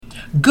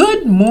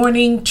Good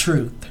morning,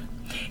 truth.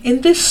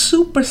 In this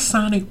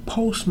supersonic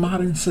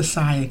postmodern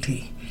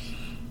society,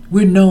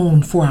 we're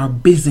known for our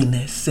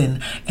busyness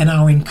and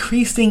our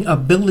increasing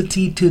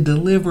ability to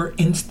deliver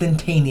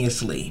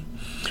instantaneously.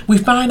 We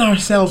find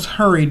ourselves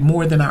hurried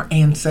more than our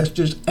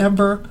ancestors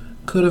ever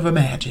could have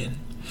imagined.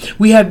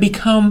 We have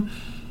become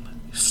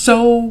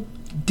so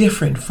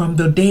different from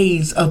the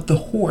days of the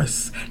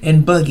horse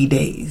and buggy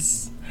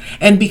days.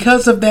 And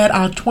because of that,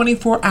 our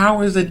 24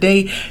 hours a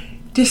day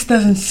just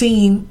doesn't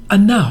seem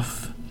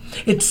enough.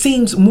 It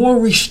seems more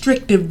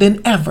restrictive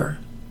than ever.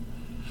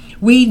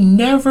 We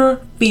never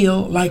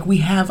feel like we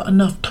have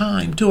enough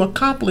time to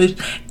accomplish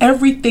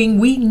everything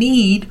we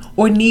need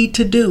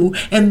to do,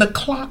 and the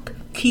clock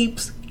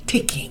keeps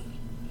ticking.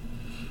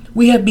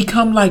 We have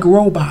become like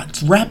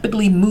robots,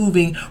 rapidly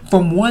moving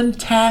from one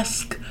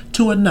task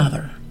to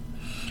another.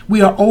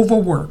 We are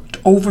overworked,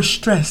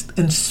 overstressed,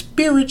 and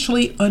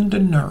spiritually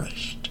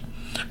undernourished.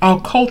 Our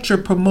culture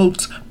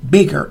promotes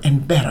bigger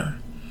and better,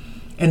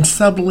 and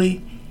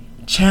subtly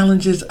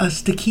challenges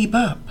us to keep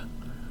up.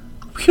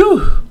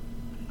 Phew!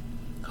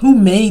 Who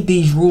made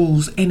these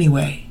rules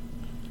anyway?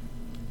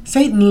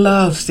 Satan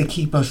loves to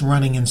keep us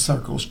running in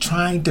circles,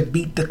 trying to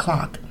beat the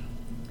clock.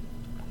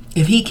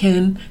 If he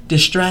can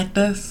distract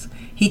us,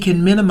 he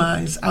can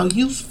minimize our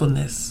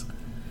usefulness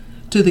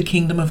to the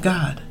kingdom of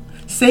God.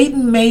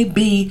 Satan may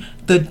be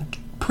the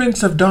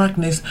prince of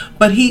darkness,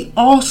 but he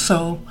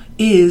also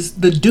is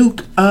the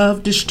duke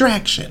of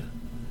distraction.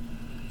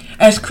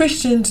 As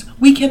Christians,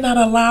 we cannot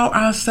allow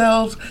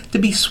ourselves to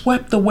be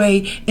swept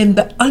away in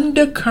the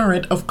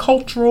undercurrent of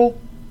cultural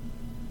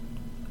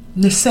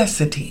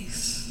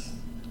necessities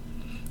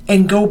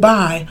and go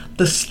by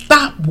the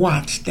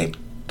stopwatch that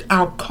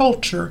our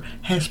culture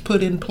has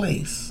put in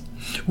place.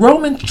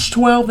 Romans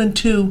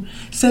 12:2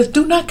 says,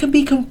 "Do not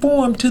be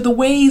conformed to the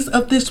ways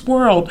of this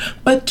world,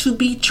 but to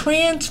be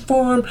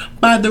transformed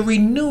by the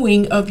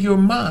renewing of your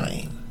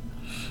mind.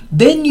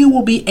 Then you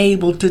will be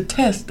able to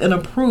test and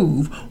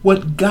approve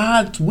what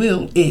God's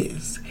will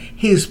is,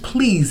 his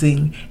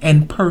pleasing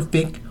and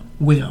perfect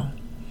will."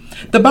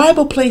 The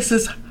Bible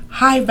places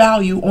high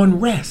value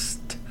on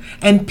rest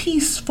and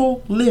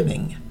peaceful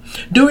living.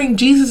 During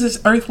Jesus'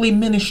 earthly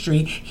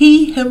ministry,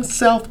 he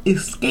himself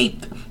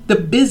escaped the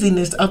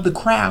busyness of the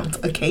crowds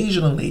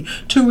occasionally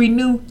to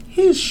renew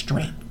his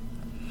strength.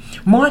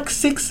 Mark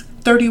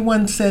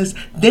 6:31 says,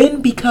 "Then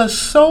because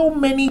so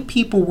many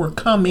people were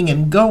coming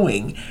and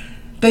going,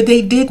 that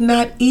they did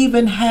not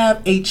even have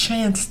a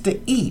chance to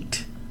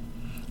eat,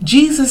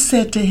 Jesus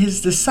said to his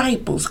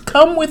disciples,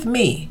 'Come with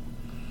me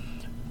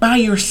by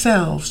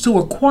yourselves to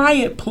a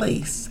quiet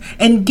place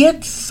and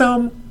get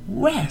some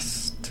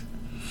rest.'"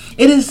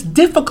 It is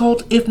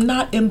difficult, if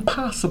not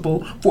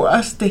impossible, for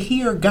us to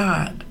hear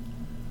God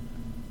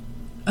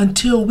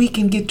until we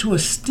can get to a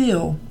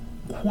still,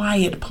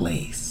 quiet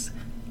place.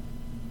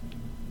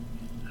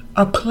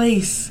 A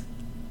place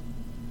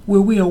where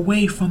we're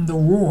away from the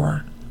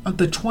roar of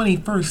the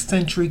 21st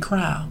century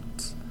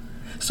crowds.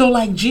 So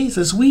like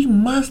Jesus, we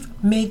must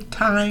make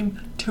time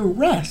to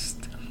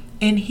rest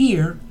and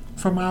hear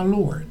from our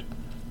Lord.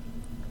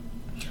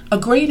 A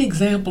great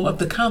example of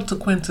the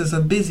consequences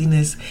of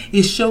busyness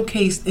is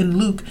showcased in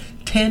Luke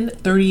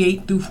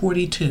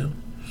 10:38-42.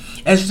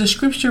 As the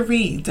scripture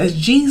reads, "As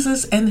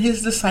Jesus and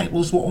his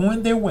disciples were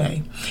on their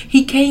way,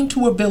 he came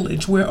to a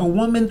village where a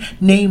woman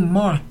named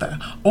Martha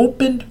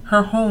opened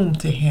her home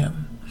to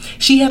him.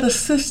 She had a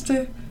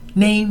sister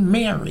named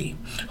Mary,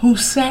 who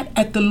sat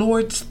at the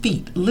Lord's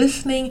feet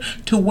listening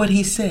to what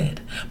he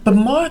said. But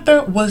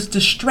Martha was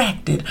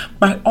distracted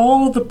by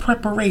all the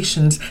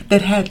preparations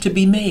that had to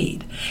be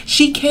made.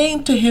 She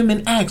came to him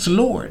and asked,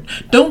 'Lord,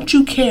 don't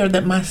you care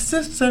that my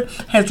sister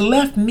has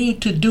left me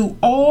to do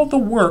all the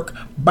work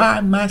by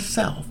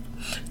myself?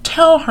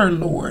 Tell her,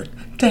 Lord,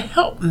 to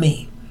help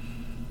me.'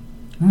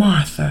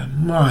 'Martha,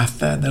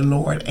 Martha,' the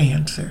Lord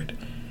answered,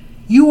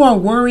 'you are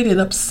worried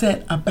and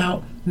upset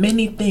about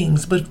many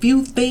things, but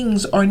few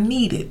things are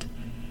needed,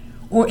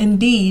 or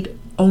indeed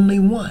only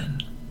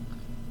one.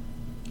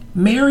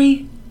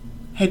 Mary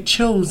had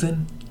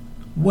chosen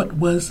what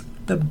was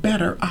the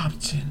better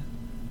option,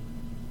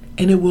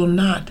 and it will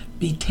not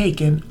be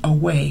taken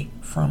away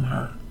from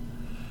her.'"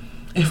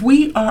 If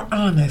we are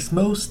honest,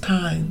 most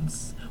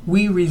times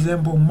we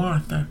resemble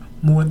Martha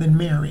more than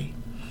Mary.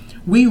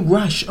 We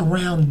rush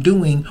around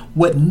doing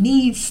what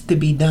needs to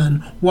be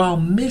done while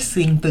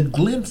missing the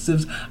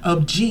glimpses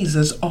of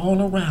Jesus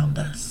all around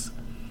us.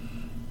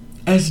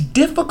 As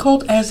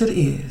difficult as it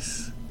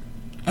is,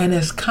 and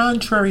as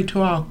contrary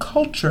to our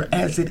culture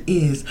as it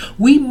is,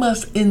 we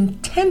must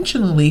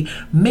intentionally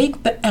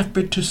make the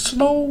effort to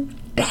slow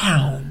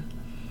down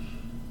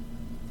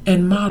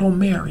and model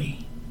Mary.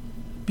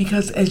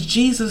 Because as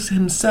Jesus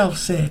himself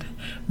said,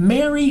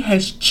 Mary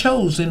has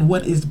chosen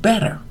what is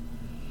better,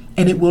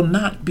 and it will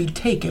not be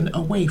taken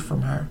away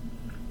from her.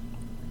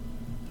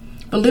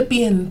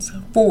 Philippians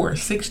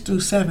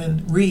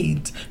 4:6-7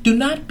 reads, "Do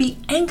not be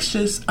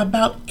anxious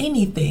about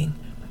anything,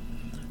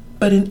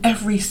 but in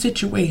every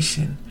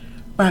situation,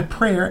 by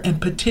prayer and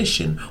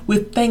petition,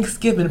 with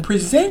thanksgiving,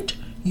 present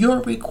your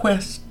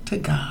request to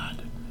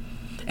God.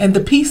 And the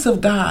peace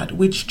of God,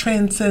 which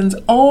transcends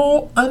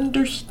all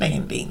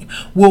understanding,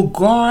 will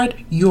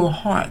guard your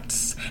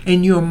hearts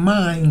and your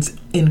minds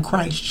in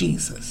Christ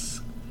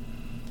Jesus.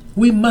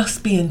 We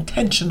must be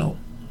intentional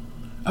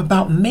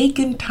about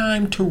making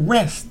time to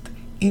rest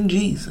in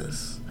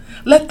Jesus.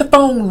 Let the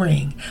phone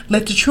ring,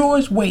 let the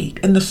chores wait,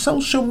 and the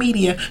social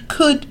media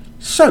could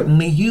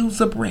certainly use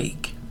a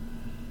break.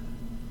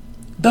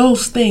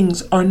 Those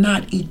things are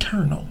not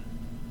eternal.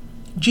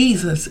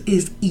 Jesus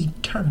is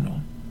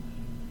eternal.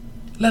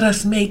 Let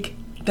us make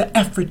the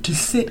effort to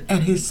sit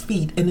at his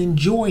feet and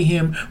enjoy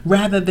him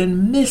rather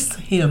than miss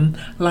him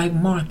like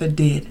Martha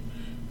did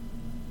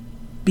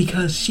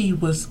because she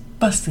was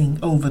fussing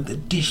over the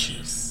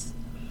dishes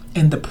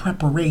and the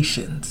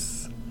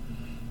preparations.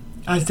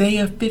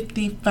 Isaiah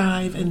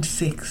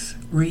 55:6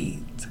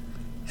 reads,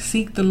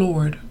 "Seek the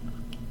Lord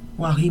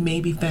while he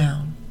may be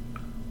found.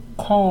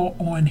 Call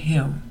on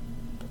him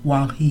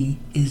while he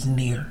is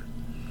near."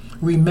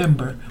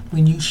 Remember,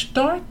 when you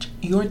start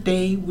your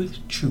day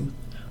with truth,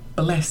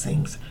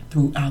 blessings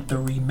throughout the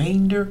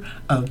remainder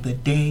of the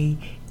day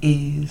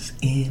is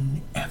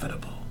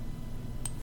inevitable.